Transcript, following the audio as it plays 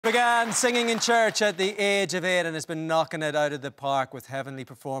Began singing in church at the age of 8 and has been knocking it out of the park with heavenly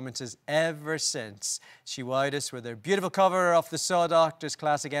performances ever since. She wowed us with her beautiful cover of the Saw Doctors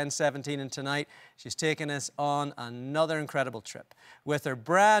classic N17, and tonight she's taken us on another incredible trip with her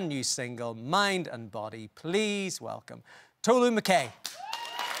brand new single, Mind and Body. Please welcome Tolu Makay.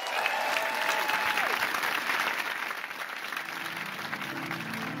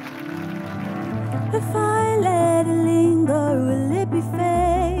 If I let it linger, will it be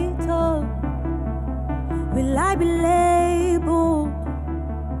fatal? Will I be labeled?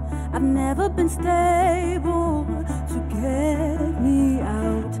 I've never been stable to get me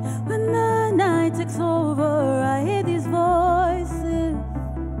out. When the night takes over, I hear these voices.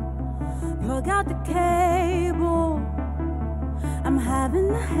 Plug out the cable. I'm having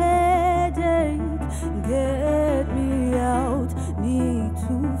a headache. Get me out. Need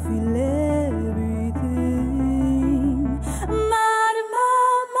to feel everything. I'm out of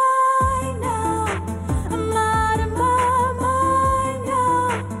my mind now. I'm out of my mind now.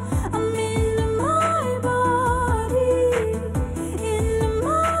 I'm into my body. Into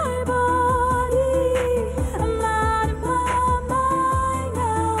my body. I'm out of my mind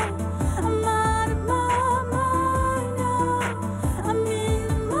now. I'm out of my mind now. I'm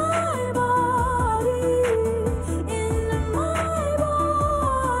into my body. Into my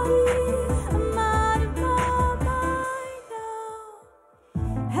body. I'm out of my mind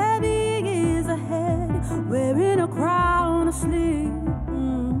now. Heavy is a head, wearing a crown of sleep.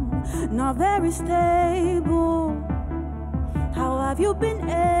 Not very stable. How have you been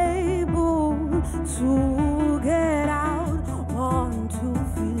able to get out? Want to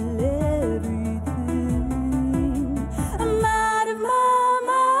feel everything. I'm out of my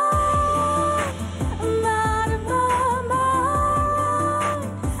mind. I'm out of my mind.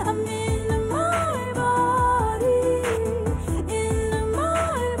 I'm into my body. Into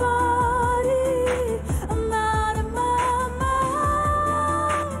my body. I'm out of my mind.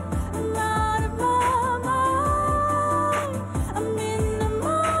 I'm out of my mind. I'm into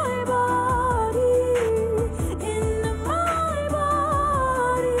my body. Into my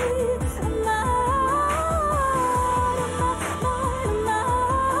body. I'm out of my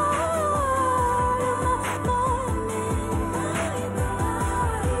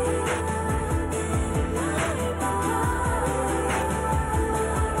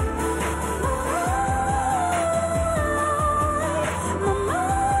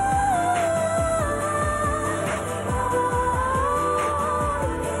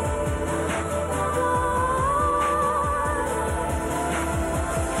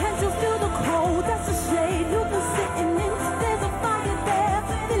Can't you feel the cold? That's the shade you've been sitting in. There's a fire there,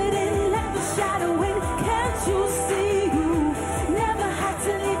 feel it in like the shadowing. Can't you see you never had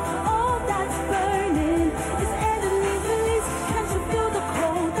to leave? All that's burning is enemies release. Can't you feel the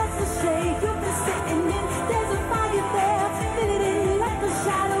cold? That's the shade you've been sitting in. There's a fire there, feel it in like the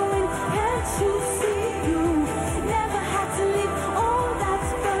shadowing. Can't you see you never had to leave? All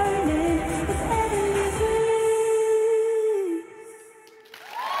that's burning is enemies release.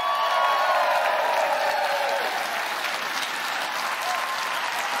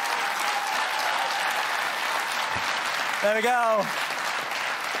 There we go.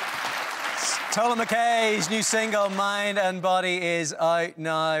 Tolu Makay's new single, Mind and Body, is out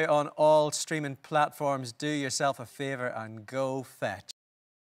now on all streaming platforms. Do yourself a favour and go fetch